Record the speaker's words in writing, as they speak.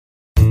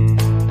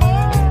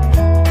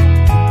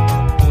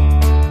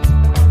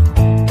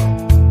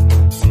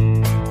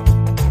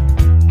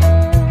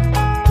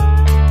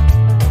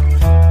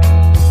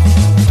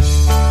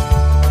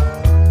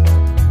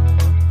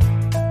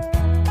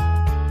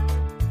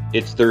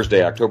It's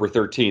Thursday, October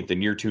 13th,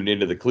 and you're tuned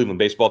into the Cleveland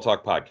Baseball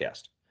Talk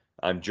podcast.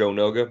 I'm Joe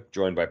Noga,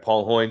 joined by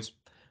Paul Hoynes.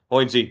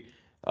 Hoynesy,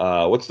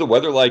 what's the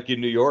weather like in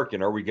New York,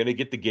 and are we going to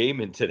get the game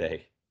in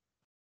today?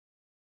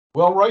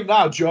 Well, right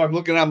now, Joe, I'm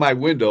looking out my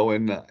window,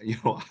 and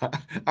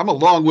I'm a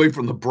long way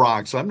from the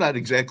Bronx. I'm not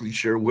exactly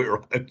sure where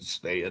I'm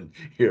staying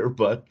here,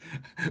 but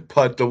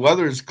the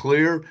weather is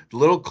clear, a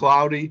little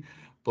cloudy,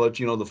 but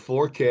the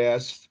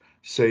forecasts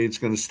say it's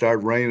going to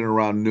start raining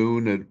around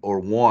noon or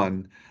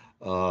one.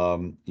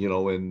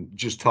 And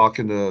just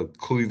talking to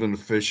Cleveland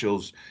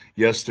officials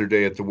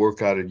yesterday at the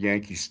workout at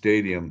Yankee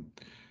Stadium,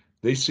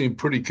 they seem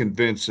pretty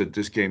convinced that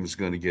this game is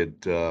going to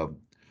get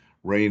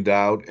rained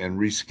out and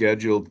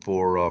rescheduled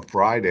for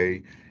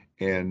Friday.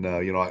 And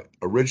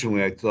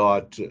originally I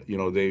thought,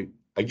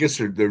 I guess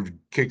they're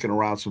kicking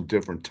around some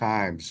different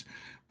times,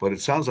 but it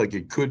sounds like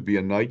it could be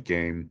a night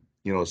game.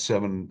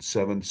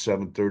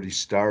 7:30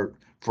 start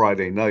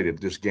Friday night if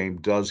this game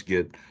does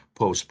get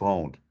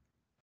postponed.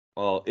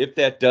 Well, if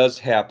that does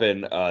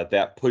happen,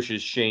 that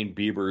pushes Shane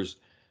Bieber's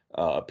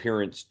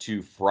appearance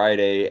to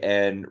Friday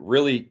and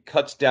really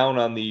cuts down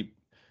on the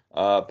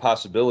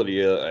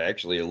possibility,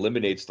 actually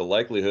eliminates the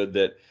likelihood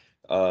that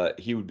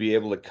he would be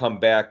able to come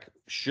back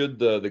should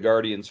the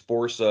Guardians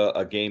force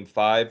a game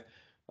five.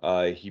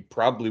 He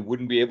probably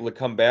wouldn't be able to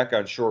come back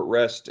on short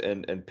rest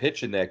and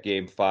pitch in that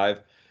game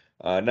five.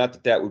 Not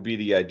that that would be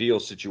the ideal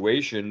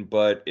situation,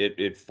 but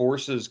it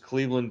forces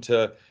Cleveland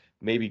to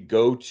maybe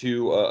go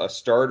to a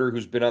starter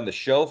who's been on the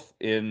shelf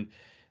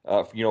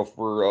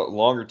for a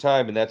longer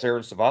time, and that's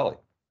Aaron Savali.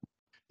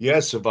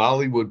 Yes,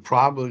 Savali would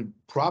probably,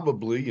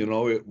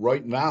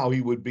 right now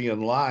he would be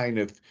in line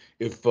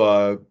if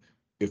uh,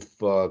 if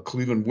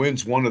Cleveland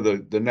wins one of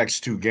the next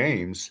two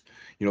games.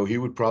 He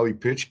would probably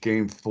pitch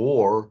game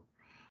four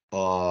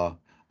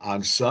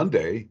on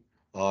Sunday.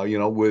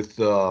 With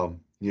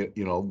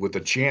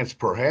a chance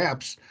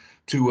perhaps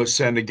to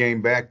send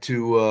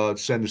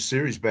a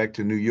series back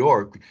to New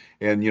York.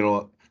 And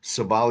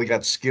Savali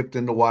got skipped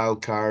in the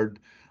wild card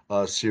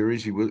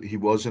series. He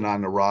wasn't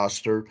on the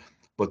roster,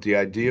 but the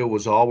idea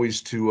was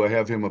always to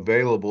have him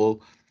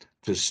available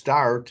to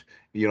start.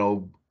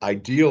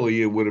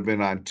 Ideally it would have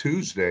been on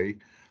Tuesday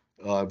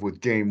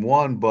with game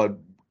one, but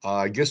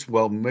I guess,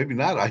 well, maybe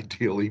not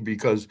ideally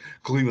because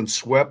Cleveland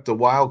swept the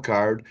wild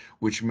card,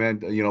 which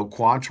meant,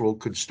 Quantrill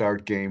could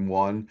start game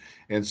one,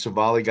 and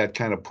Savali got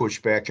kind of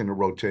pushed back into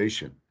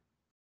rotation.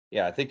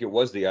 Yeah, I think it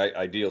was the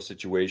ideal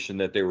situation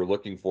that they were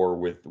looking for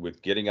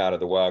with getting out of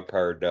the wild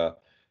card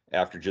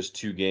after just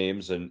two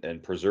games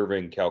and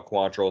preserving Cal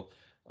Quantrill,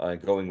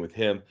 going with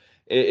him.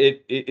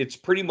 It's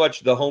pretty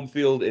much the home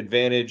field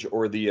advantage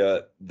or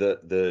the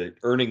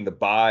earning the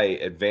bye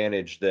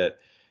advantage that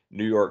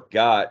New York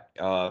got,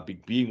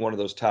 being one of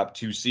those top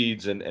two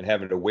seeds and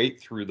having to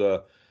wait through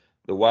the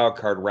wild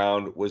card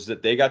round, was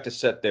that they got to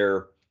set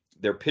their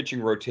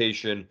pitching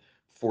rotation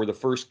for the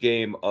first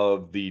game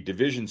of the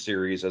division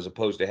series as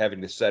opposed to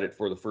having to set it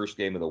for the first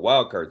game of the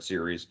wild card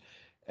series.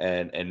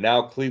 And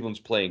now Cleveland's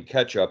playing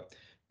catch up.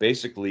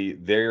 Basically,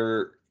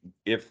 they're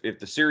if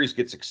the series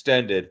gets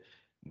extended,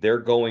 they're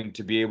going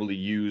to be able to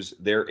use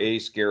their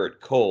ace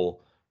Garrett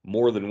Cole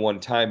more than one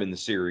time in the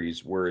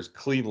series, whereas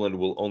Cleveland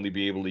will only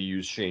be able to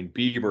use Shane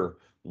Bieber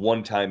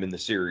one time in the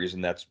series,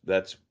 and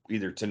that's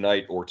either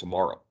tonight or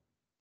tomorrow.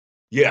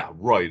 Yeah,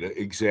 right,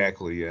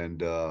 exactly. And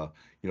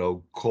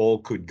Cole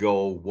could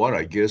go what?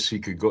 I guess he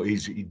could go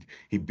he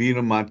beat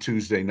him on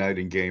Tuesday night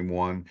in game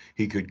one.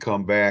 He could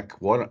come back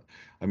what?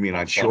 I mean,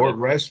 On on short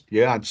Sunday. rest,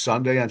 yeah, on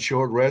Sunday on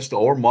short rest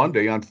or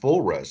Monday on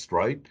full rest,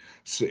 right?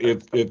 So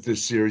if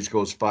this series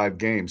goes five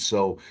games.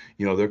 So,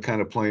 they're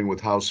kind of playing with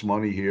house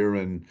money here,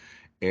 and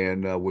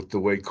with the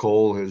way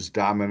Cole has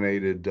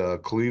dominated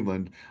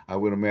Cleveland, I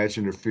would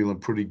imagine they're feeling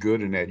pretty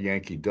good in that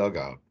Yankee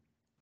dugout.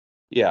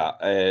 Yeah,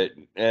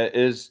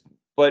 is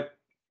but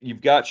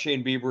you've got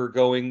Shane Bieber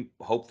going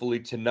hopefully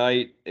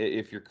tonight.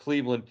 If you're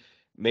Cleveland,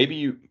 maybe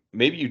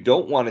you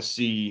don't want to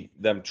see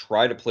them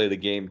try to play the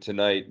game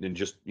tonight and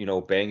just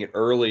bang it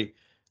early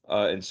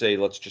and say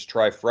let's just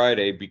try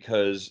Friday,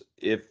 because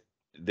if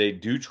they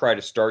do try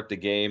to start the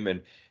game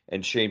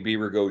and Shane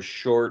Bieber goes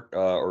short,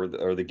 or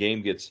the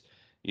game gets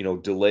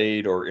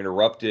delayed or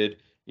interrupted,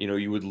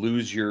 you would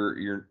lose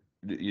your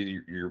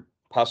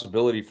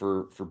possibility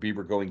for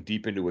Bieber going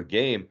deep into a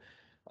game.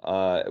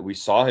 We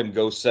saw him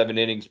go 7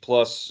 innings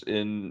plus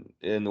in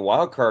the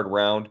wild card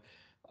round.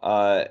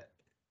 Uh,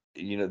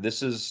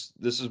 this is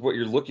what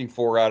you're looking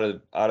for out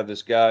of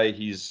this guy.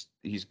 He's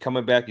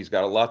coming back. He's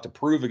got a lot to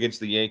prove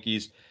against the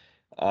Yankees.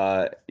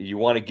 You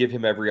want to give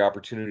him every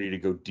opportunity to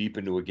go deep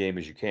into a game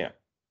as you can.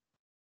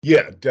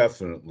 Yeah,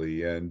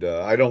 definitely. And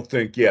I don't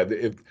think, yeah,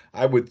 if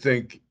I would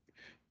think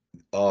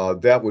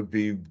that would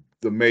be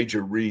the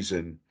major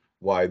reason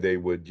why they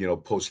would,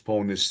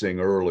 postpone this thing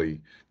early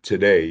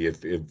today.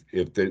 If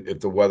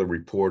the weather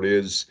report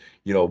is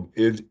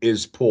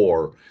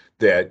poor,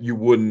 that you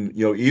wouldn't,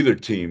 either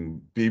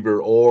team, Bieber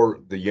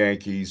or the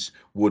Yankees,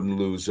 wouldn't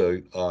lose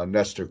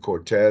Nestor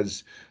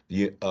Cortez.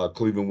 The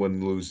Cleveland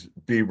wouldn't lose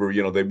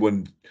Bieber. They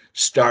wouldn't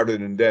start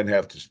it and then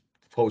have to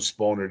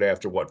postpone it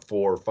after what,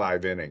 4 or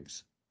 5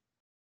 innings.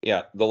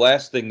 Yeah, the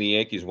last thing the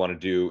Yankees want to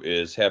do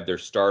is have their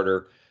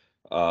starter,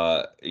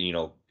 you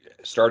know,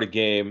 start a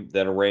game,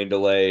 then a rain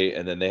delay,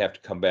 and then they have to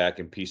come back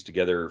and piece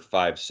together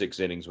 5, 6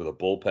 innings with a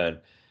bullpen,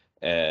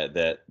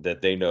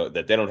 that they know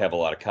that they don't have a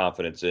lot of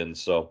confidence in.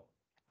 So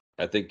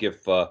I think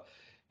if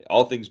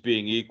all things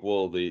being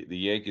equal, the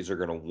Yankees are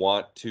going to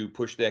want to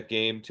push that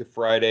game to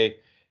Friday,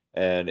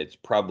 and it's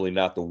probably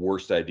not the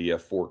worst idea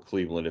for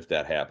Cleveland if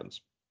that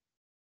happens.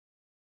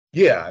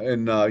 Yeah,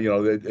 and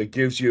it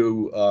gives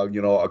you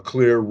a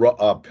clear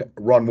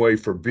runway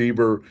for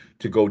Bieber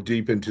to go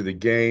deep into the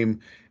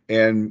game,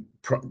 and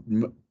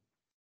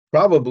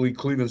probably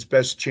Cleveland's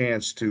best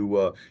chance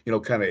to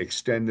kind of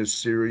extend this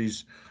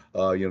series.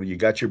 You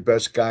got your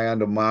best guy on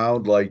the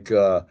mound, like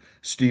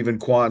Stephen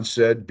Kwan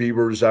said.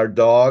 Bieber's our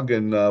dog,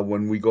 and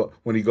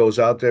when he goes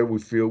out there, we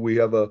feel we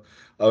have a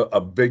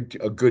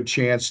good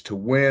chance to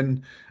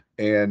win.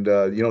 And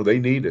they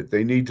need it.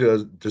 They need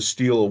to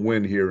steal a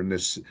win here in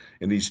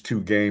these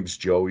 2 games,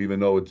 Joe.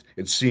 Even though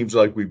it seems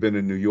like we've been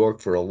in New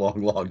York for a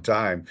long, long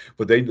time,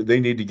 but they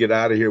need to get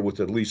out of here with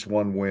at least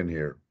one win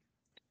here.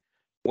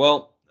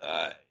 Well,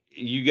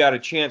 you got a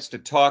chance to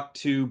talk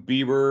to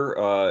Bieber.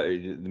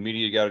 The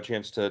media got a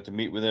chance to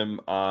meet with him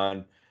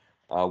on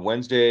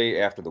Wednesday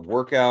after the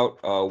workout.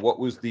 What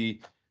was the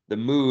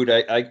mood?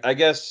 I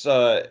guess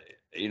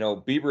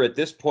Bieber at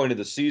this point of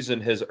the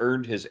season has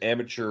earned his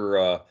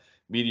amateur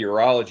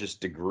meteorologist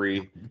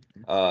degree.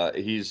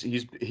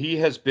 He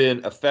has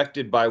been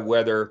affected by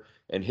weather,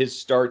 and his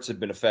starts have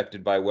been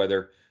affected by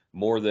weather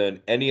more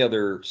than any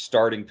other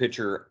starting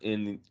pitcher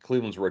in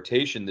Cleveland's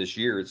rotation this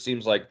year. It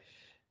seems like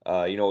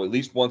at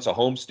least once a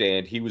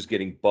homestand, he was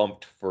getting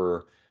bumped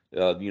for,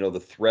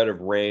 the threat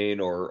of rain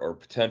or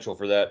potential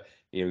for that.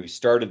 He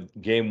started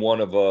game one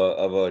of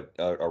a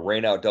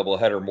rainout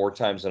doubleheader more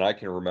times than I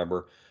can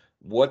remember.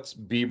 What's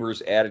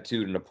Bieber's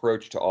attitude and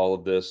approach to all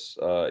of this,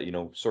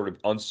 sort of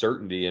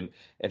uncertainty, and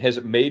has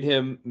it made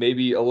him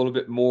maybe a little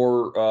bit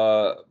more,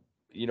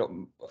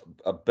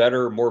 a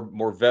better,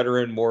 more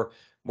veteran, more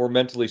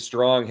mentally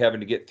strong, having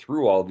to get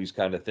through all of these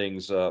kind of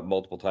things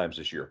multiple times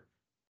this year?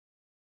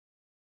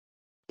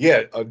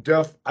 Yeah,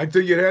 I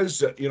think it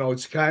has.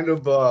 It's kind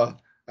of.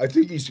 I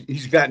think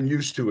he's gotten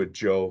used to it,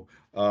 Joe.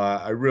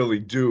 I really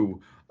do.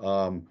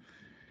 Um,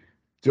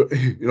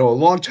 a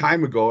long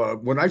time ago,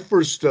 when I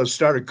first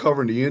started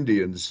covering the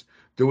Indians,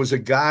 there was a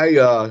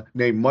guy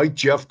named Mike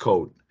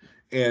Jeffcoat,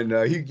 and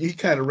he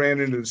kind of ran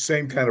into the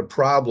same kind of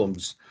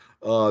problems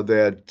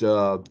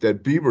that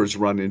Beavers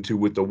run into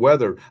with the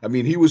weather. I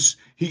mean,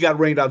 he got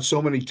rained out so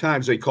many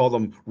times they called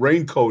him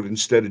Raincoat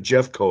instead of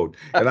Jeffcoat.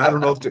 And I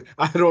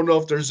don't know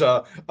if there's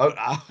a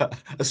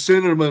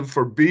synonym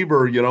for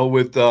Bieber,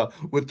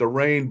 with the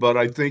rain, but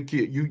I think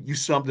you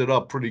summed it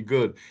up pretty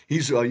good.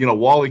 He's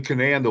Wally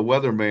Canaan, the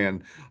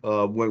weatherman,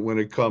 when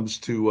it comes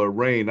to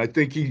rain. I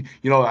think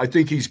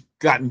he's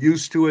gotten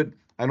used to it.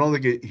 I don't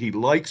think he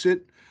likes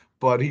it,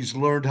 but he's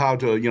learned how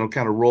to,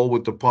 kind of roll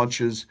with the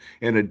punches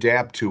and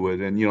adapt to it.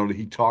 And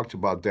he talked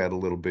about that a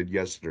little bit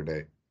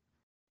yesterday.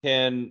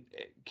 can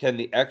can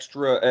the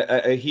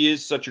extra he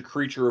is such a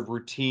creature of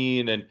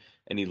routine, and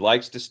he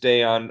likes to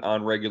stay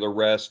on regular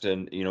rest,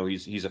 and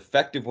he's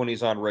effective when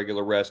he's on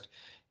regular rest.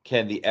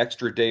 Can the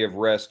extra day of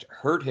rest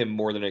hurt him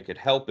more than it could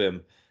help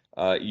him?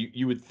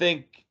 You would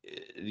think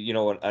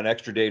an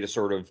extra day to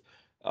sort of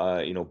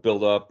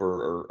build up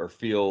or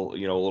feel a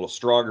little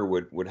stronger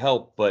would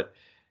help, but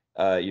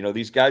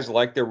these guys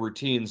like their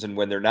routines, and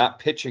when they're not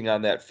pitching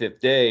on that fifth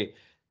day,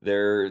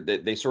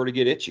 they sort of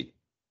get itchy.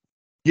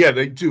 Yeah,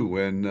 they do.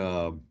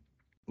 And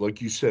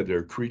like you said,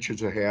 they're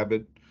creatures of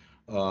habit.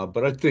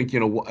 But I think,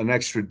 an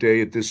extra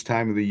day at this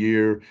time of the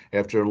year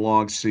after a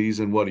long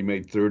season, what he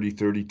made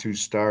 32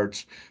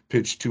 starts,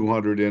 pitched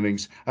 200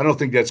 innings. I don't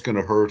think that's going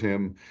to hurt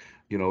him,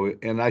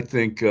 and I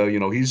think,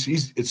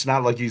 it's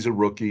not like he's a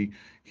rookie.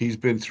 He's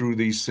been through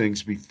these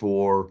things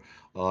before.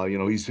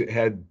 He's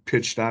had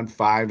pitched on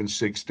 5 and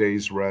 6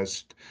 days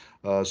rest.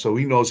 So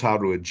he knows how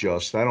to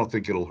adjust. I don't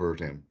think it'll hurt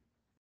him.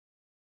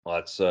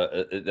 Well,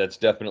 that's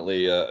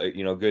definitely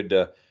good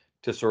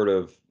to sort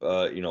of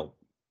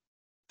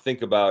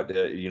think about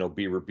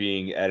Bieber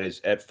being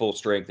at full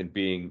strength and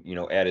being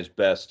at his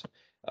best,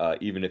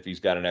 even if he's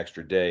got an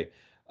extra day.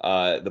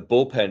 The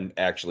bullpen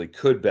actually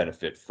could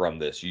benefit from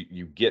this.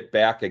 You get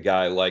back a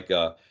guy like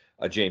a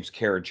James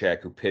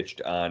Karinchak who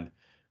pitched on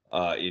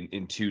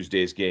in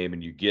Tuesday's game,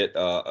 and you get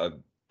a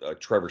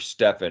Trevor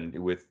Stephan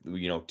with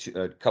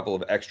a couple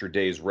of extra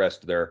days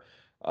rest there.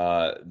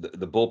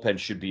 The bullpen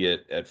should be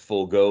at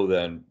full go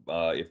then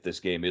if this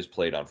game is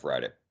played on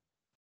Friday.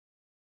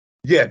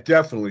 Yeah,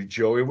 definitely,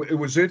 Joe. It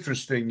was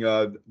interesting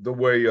the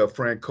way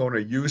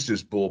Francona used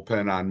his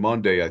bullpen on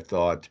Monday. I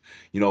thought,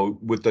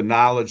 with the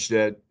knowledge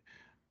that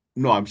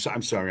no, I'm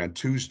sorry, on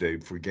Tuesday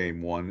for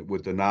game one,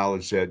 with the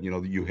knowledge that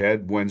you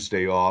had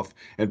Wednesday off,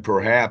 and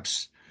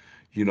perhaps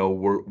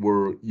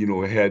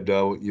we're had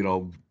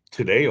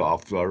today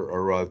off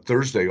or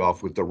Thursday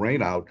off with the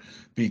rain out,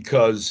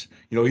 because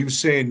he was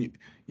saying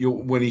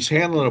when he's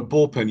handling a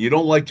bullpen, you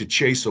don't like to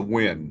chase a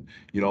win,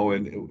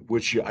 and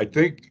which I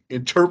think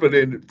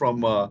interpreted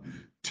from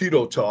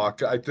Tito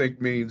talk, I think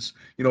means,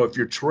 if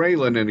you're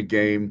trailing in a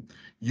game,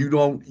 you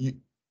don't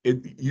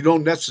you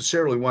don't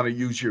necessarily want to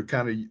use your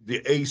kind of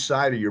the A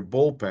side of your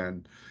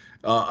bullpen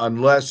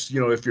unless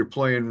if you're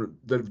playing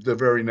the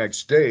very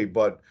next day.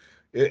 But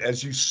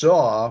as you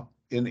saw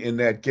in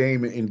that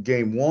game in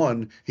game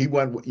one, he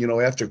went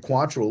after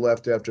Quantrill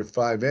left after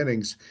 5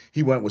 innings,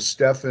 he went with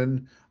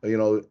Stefan,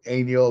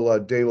 Angel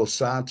De Los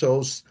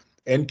Santos,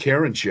 and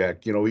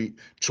Karinchak. He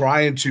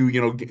trying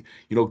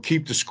to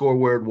keep the score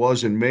where it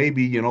was, and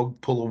maybe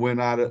pull a win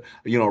out of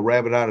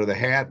rabbit out of the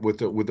hat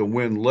with a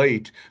win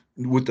late,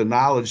 with the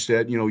knowledge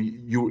that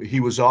he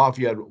was off.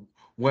 You had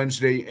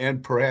Wednesday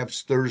and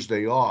perhaps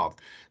Thursday off.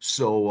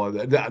 So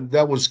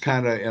that was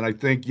kind of, and I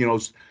think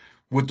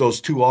with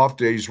those 2 off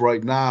days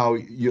right now,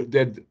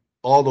 that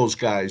all those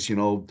guys,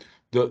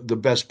 the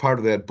best part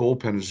of that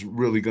bullpen is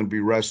really going to be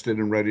rested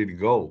and ready to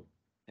go.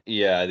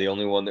 Yeah, the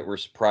only one that we're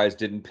surprised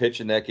didn't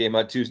pitch in that game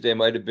on Tuesday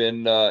might have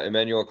been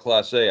Emmanuel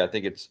Clase. I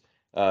think it's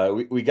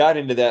we got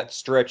into that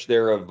stretch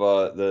there of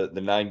the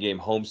 9 game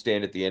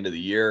homestand at the end of the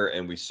year,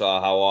 and we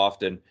saw how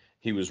often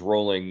he was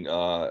rolling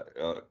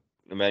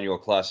Emmanuel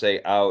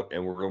Clase out,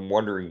 and we're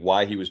wondering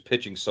why he was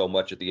pitching so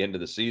much at the end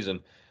of the season.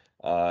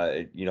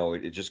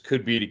 It just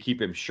could be to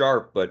keep him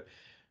sharp, but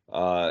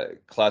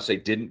Class A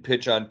didn't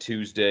pitch on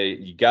Tuesday.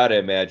 You got to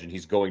imagine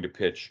he's going to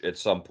pitch at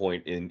some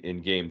point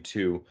in game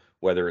two,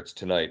 whether it's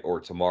tonight or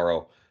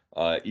tomorrow.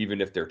 Even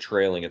if they're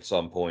trailing at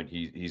some point,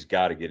 he's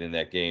got to get in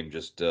that game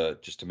just to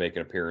make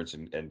an appearance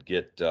and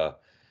get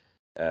get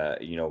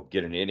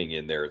an inning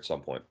in there at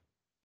some point.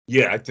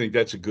 Yeah, I think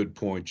that's a good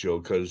point, Joe,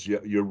 because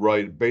you're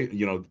right.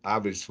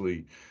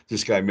 Obviously,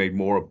 this guy made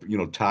more,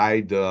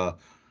 tied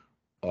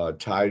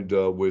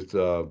with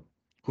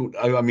who?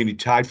 I mean, he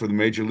tied for the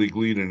major league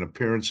lead in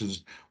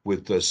appearances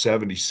with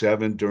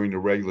 77 during the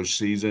regular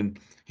season.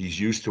 He's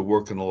used to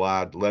working a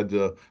lot, led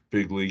the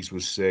big leagues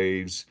with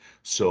saves.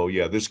 So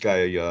yeah, this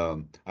guy,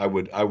 I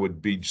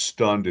would be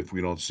stunned if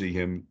we don't see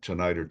him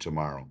tonight or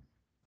tomorrow.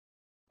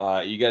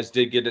 You guys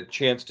did get a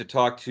chance to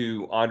talk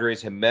to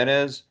Andres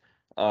Jimenez.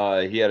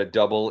 He had a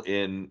double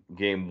in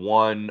game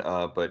one,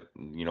 but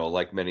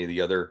like many of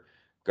the other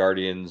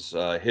Guardians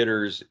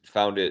hitters,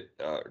 found it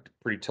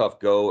pretty tough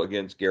go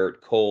against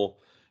Garrett Cole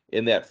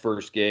in that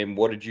first game.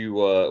 What did you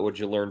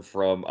learn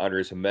from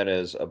Andres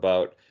Jimenez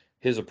about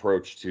his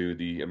approach to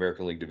the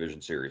American League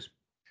Division Series?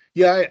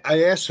 Yeah,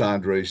 I asked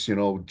Andres,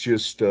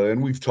 just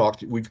and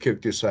we've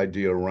kicked this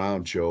idea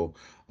around, Joe.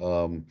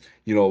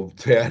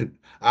 That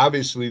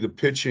obviously the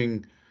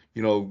pitching,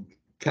 you know,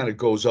 kind of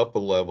goes up a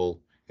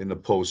level in the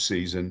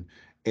postseason,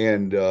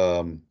 and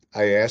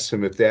I asked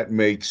him if that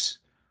makes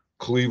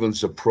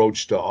Cleveland's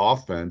approach to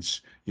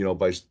offense,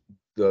 by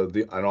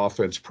the an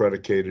offense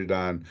predicated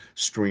on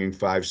stringing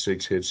 5,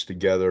 6 hits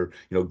together,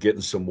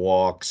 getting some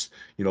walks,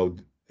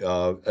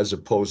 as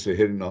opposed to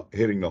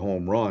hitting the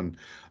home run,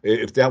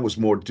 if that was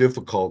more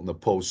difficult in the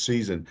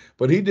postseason.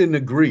 But he didn't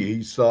agree.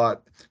 He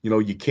thought,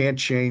 you can't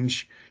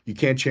change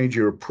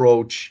your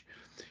approach.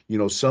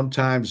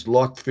 Sometimes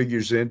luck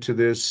figures into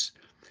this,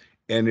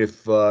 and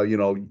if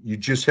you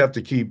just have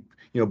to keep,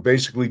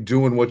 basically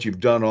doing what you've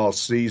done all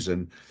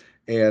season.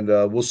 And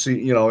we'll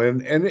see.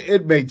 And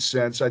it made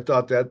sense. I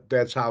thought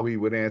that's how he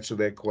would answer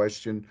that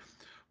question.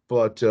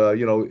 But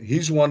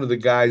he's one of the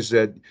guys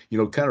that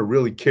kind of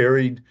really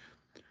carried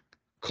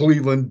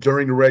Cleveland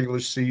during the regular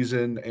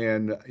season,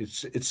 and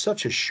it's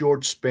such a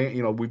short span.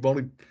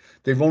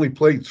 They've only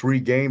played 3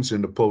 games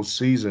in the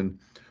postseason,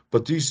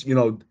 but these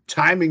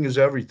timing is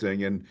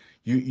everything, and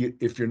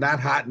if you're not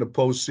hot in the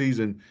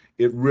postseason,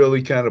 it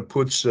really kind of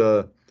puts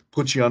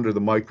you under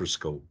the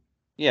microscope.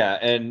 Yeah,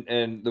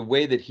 and the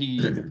way that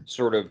he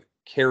sort of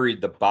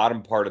carried the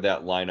bottom part of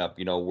that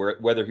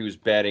lineup, whether he was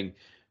batting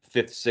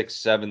fifth, sixth,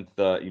 seventh,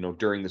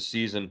 during the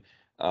season,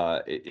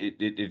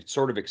 it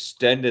sort of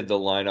extended the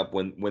lineup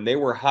when they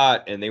were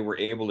hot and they were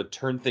able to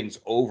turn things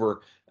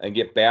over and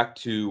get back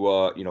to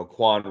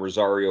Juan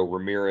Rosario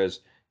Ramirez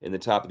in the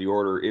top of the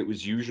order. It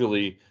was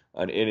usually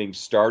an inning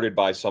started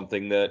by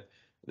something that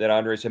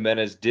Andres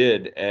Jimenez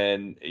did,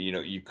 and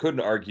you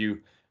couldn't argue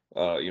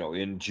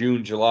in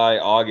June, July,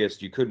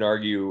 August, you couldn't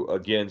argue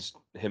against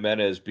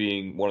Jimenez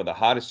being one of the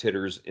hottest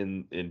hitters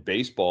in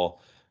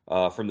baseball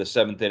from the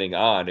seventh inning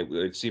on.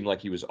 It seemed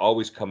like he was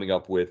always coming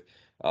up with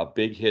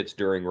big hits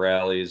during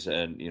rallies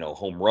and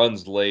home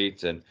runs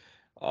late, and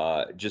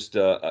just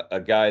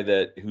a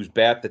guy whose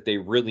bat that they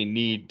really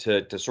need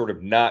to sort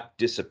of not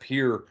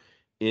disappear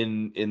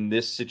in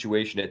this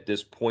situation at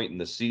this point in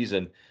the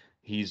season.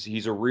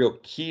 He's a real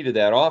key to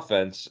that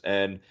offense,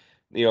 and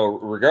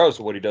regardless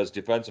of what he does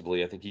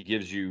defensively, I think he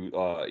gives you,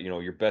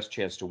 your best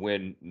chance to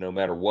win no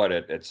matter what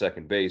at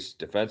second base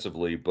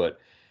defensively. But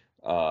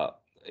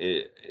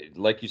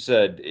like you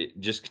said,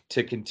 just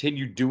to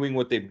continue doing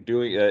what they're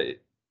doing,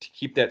 to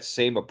keep that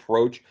same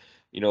approach.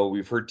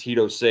 We've heard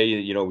Tito say,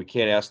 we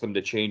can't ask them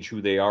to change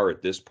who they are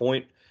at this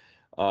point.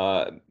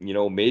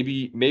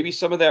 Maybe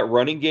some of that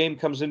running game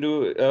comes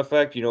into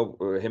effect.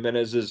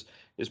 Jimenez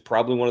is is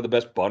probably one of the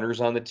best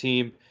bunters on the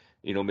team.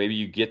 Maybe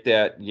you get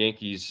that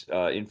Yankees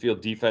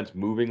infield defense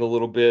moving a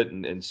little bit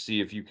and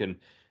see if you can,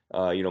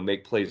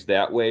 make plays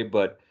that way.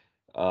 But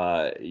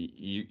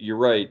you're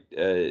right.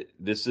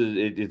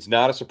 It's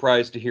not a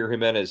surprise to hear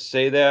Jimenez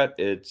say that.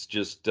 It's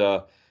just,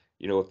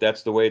 if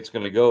that's the way it's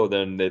going to go,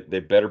 then they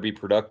better be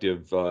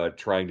productive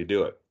trying to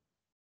do it.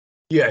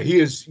 Yeah, he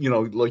is,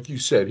 like you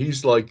said,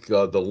 he's like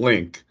the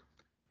link.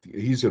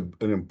 He's an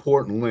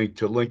important link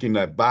to linking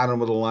that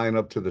bottom of the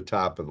lineup to the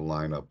top of the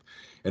lineup.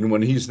 And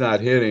when he's not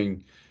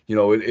hitting,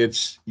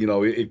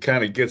 it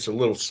kind of gets a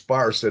little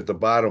sparse at the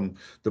bottom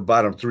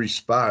three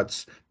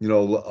spots.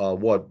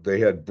 What they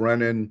had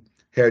Brennan,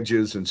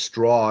 Hedges, and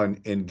Straw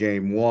in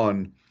game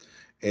one,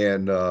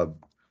 and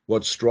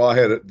what Straw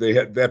had, they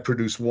had that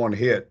produced one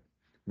hit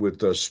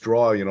with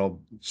Straw,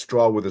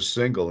 Straw with a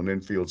single, an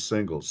infield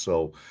single.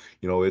 So,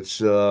 it's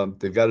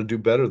they've got to do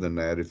better than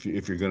that if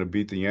you're going to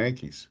beat the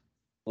Yankees.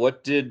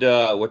 What did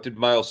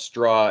Miles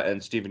Straw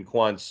and Stephen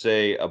Kwan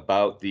say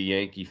about the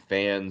Yankee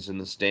fans in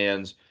the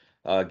stands,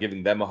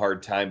 giving them a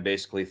hard time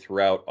basically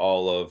throughout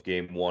all of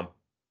Game One?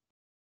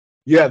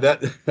 Yeah,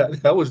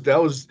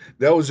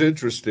 that was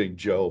interesting,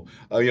 Joe.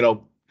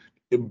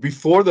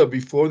 Before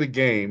the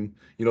game,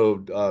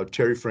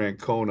 Terry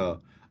Francona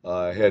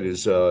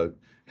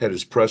had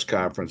his press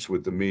conference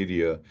with the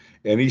media,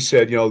 and he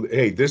said,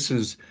 hey, this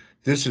is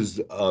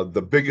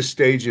the biggest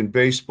stage in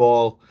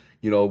baseball.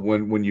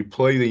 When you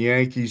play the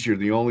Yankees, you're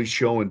the only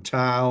show in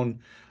town,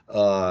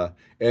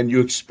 and you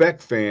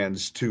expect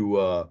fans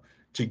to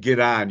get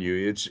on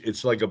you.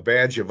 It's like a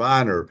badge of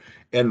honor,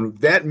 and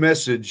that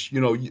message,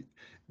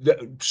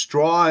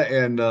 Straw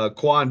and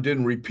Kwan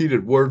didn't repeat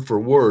it word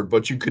for word,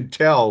 but you could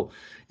tell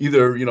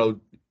either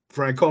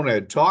Francona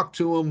had talked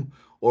to him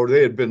or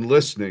they had been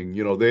listening.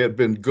 They had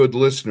been good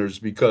listeners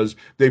because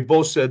they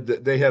both said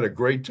that they had a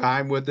great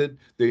time with it.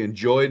 They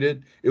enjoyed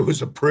it. It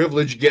was a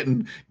privilege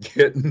getting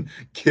get,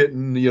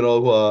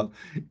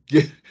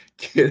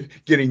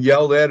 getting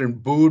yelled at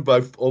and booed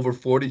by over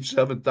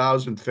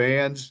 47,000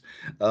 fans.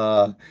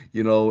 And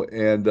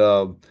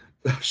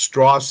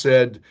Straw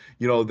said,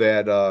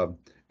 that.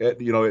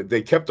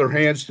 They kept their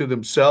hands to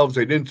themselves.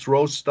 They didn't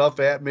throw stuff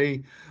at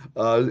me.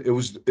 It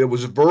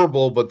was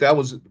verbal, but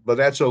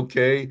that's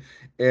okay.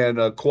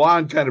 And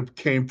Kwan kind of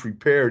came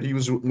prepared. He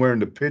was wearing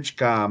the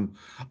PitchCom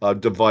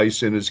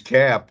device in his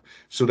cap,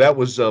 so that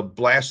was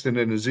blasting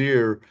in his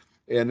ear,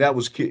 and that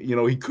was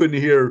he couldn't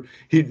hear.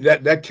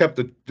 That kept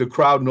the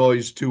crowd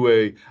noise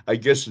to I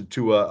guess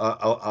to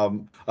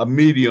a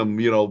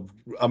medium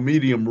a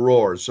medium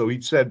roar. So he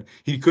said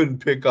he couldn't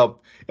pick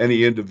up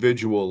any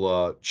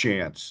individual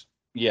chants.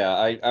 Yeah,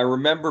 I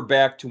remember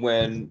back to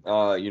when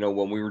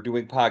we were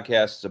doing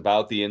podcasts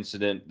about the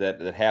incident that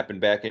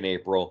happened back in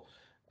April,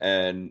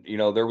 and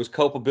there was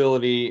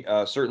culpability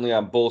certainly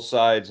on both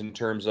sides in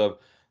terms of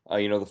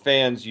the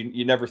fans.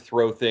 You never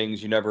throw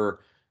things, you never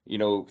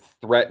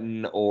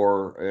threaten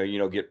or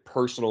get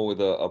personal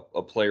with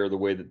a player the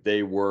way that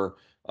they were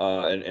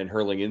and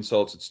hurling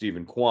insults at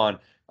Stephen Kwan.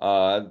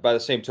 By the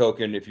same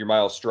token, if you're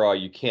Miles Straw,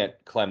 you can't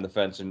climb the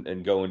fence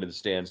and go into the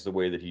stands the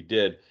way that he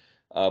did.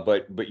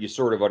 But you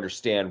sort of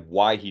understand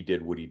why he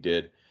did what he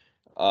did.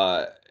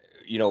 Uh,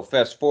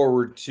 Fast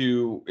forward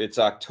to it's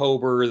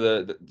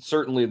October.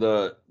 Certainly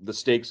the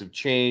stakes have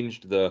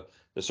changed. The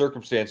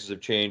circumstances have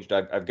changed.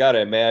 I've got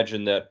to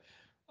imagine that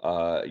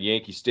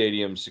Yankee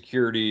Stadium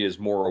security is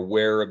more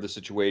aware of the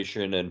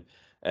situation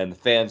and the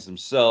fans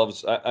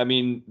themselves. I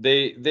mean,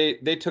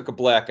 they took a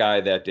black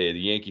eye that day. The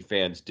Yankee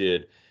fans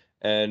did,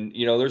 and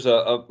there's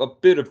a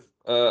bit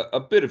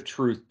of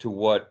truth to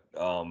what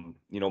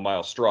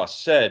Miles Straw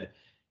said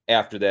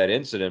after that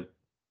incident.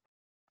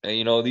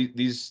 And,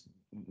 these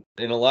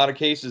in a lot of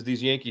cases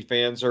these Yankee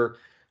fans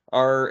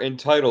are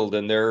entitled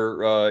and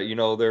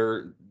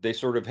they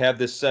sort of have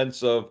this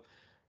sense of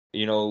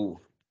you know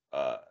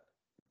uh,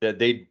 that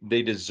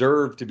they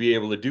deserve to be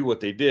able to do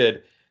what they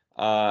did.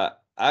 I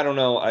don't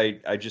know.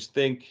 I just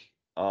think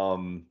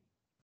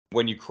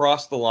when you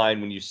cross the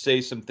line, when you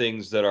say some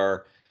things that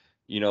are,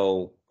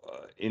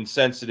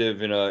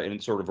 insensitive in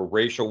sort of a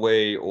racial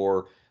way,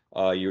 or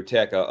you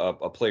attack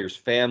a player's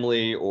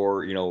family,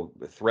 or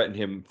threaten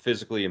him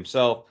physically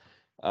himself,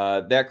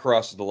 that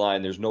crosses the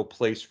line. There's no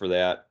place for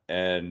that,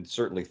 and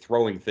certainly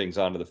throwing things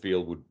onto the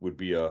field would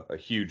be a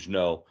huge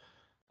no.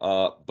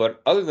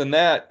 But other than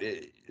that,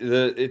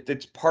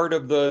 it's part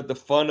of the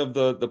fun of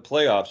the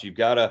playoffs. You've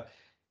got to,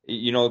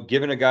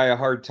 giving a guy a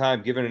hard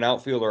time, giving an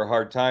outfielder a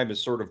hard time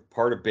is sort of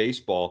part of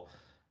baseball.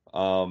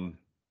 Um,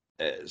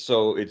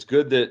 so it's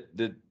good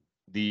that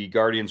the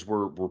Guardians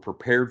were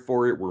prepared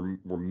for it.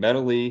 Were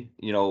mentally,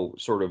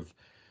 sort of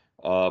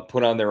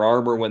put on their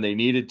armor when they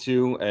needed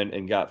to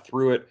and got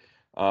through it.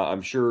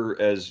 I'm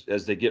sure as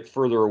they get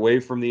further away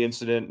from the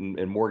incident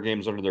and more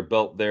games under their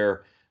belt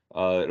there,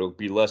 it'll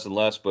be less and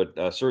less. But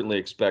certainly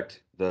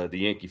expect the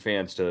Yankee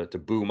fans to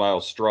boo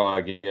Miles Straw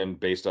again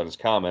based on his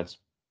comments.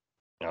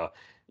 Uh,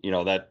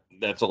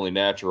 that's only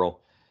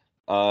natural.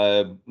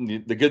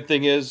 The good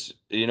thing is,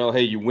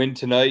 hey, you win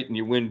tonight and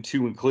you win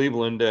two in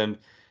Cleveland, and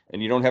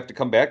and you don't have to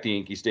come back to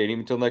Yankee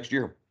Stadium until next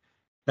year.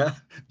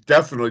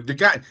 Definitely. The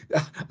guy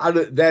out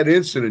of that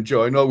incident,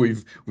 Joe, I know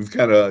we've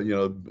kind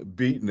of,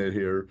 beaten it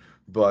here,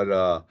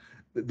 but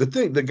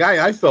the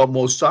guy I felt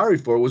most sorry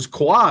for was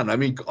Kwan. I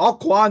mean, all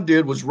Kwan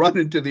did was run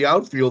into the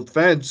outfield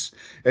fence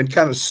and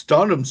kind of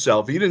stun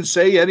himself. He didn't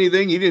say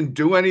anything, he didn't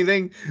do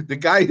anything. The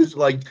guy is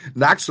like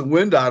knocks the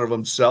wind out of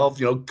himself,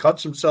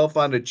 cuts himself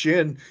on the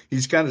chin.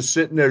 He's kind of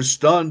sitting there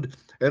stunned.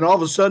 And all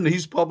of a sudden,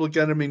 he's public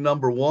enemy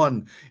number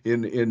one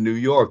in New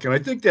York. And I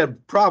think that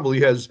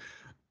has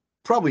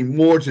probably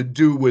more to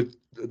do with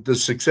the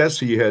success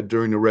he had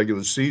during the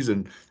regular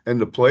season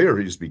and the player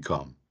he's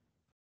become.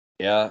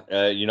 Yeah,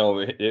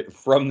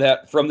 from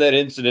that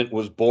incident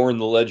was born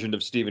the legend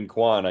of Stephen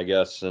Kwan, I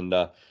guess, and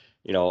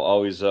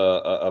always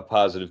a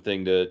positive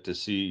thing to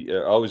see.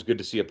 Always good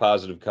to see a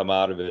positive come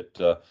out of it.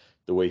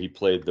 The way he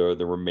played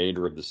the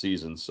remainder of the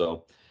season.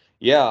 So,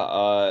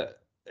 yeah,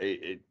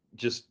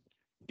 just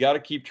got to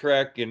keep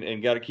track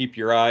and got to keep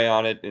your eye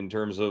on it in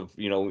terms of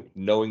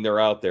knowing they're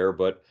out there,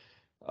 but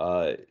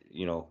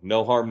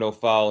no harm, no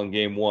foul in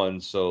game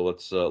one. So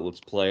let's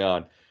play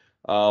on.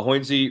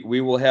 Hoynesy, we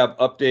will have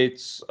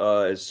updates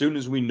as soon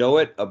as we know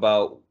it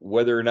about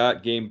whether or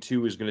not game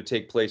two is going to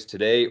take place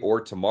today or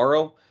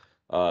tomorrow.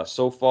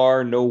 So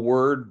far, no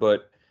word,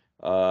 but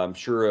I'm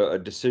sure a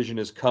decision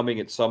is coming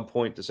at some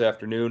point this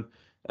afternoon.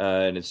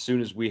 And as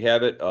soon as we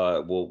have it,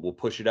 we'll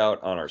push it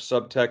out on our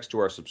subtext to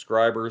our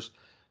subscribers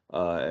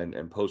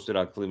and post it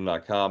on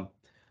Cleveland.com.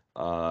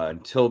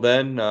 Until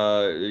then,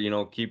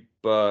 keep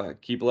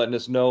letting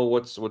us know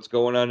what's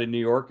going on in New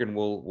York, and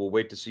we'll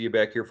wait to see you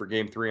back here for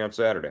Game 3 on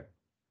Saturday.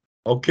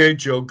 Okay,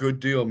 Joe, good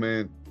deal,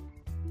 man.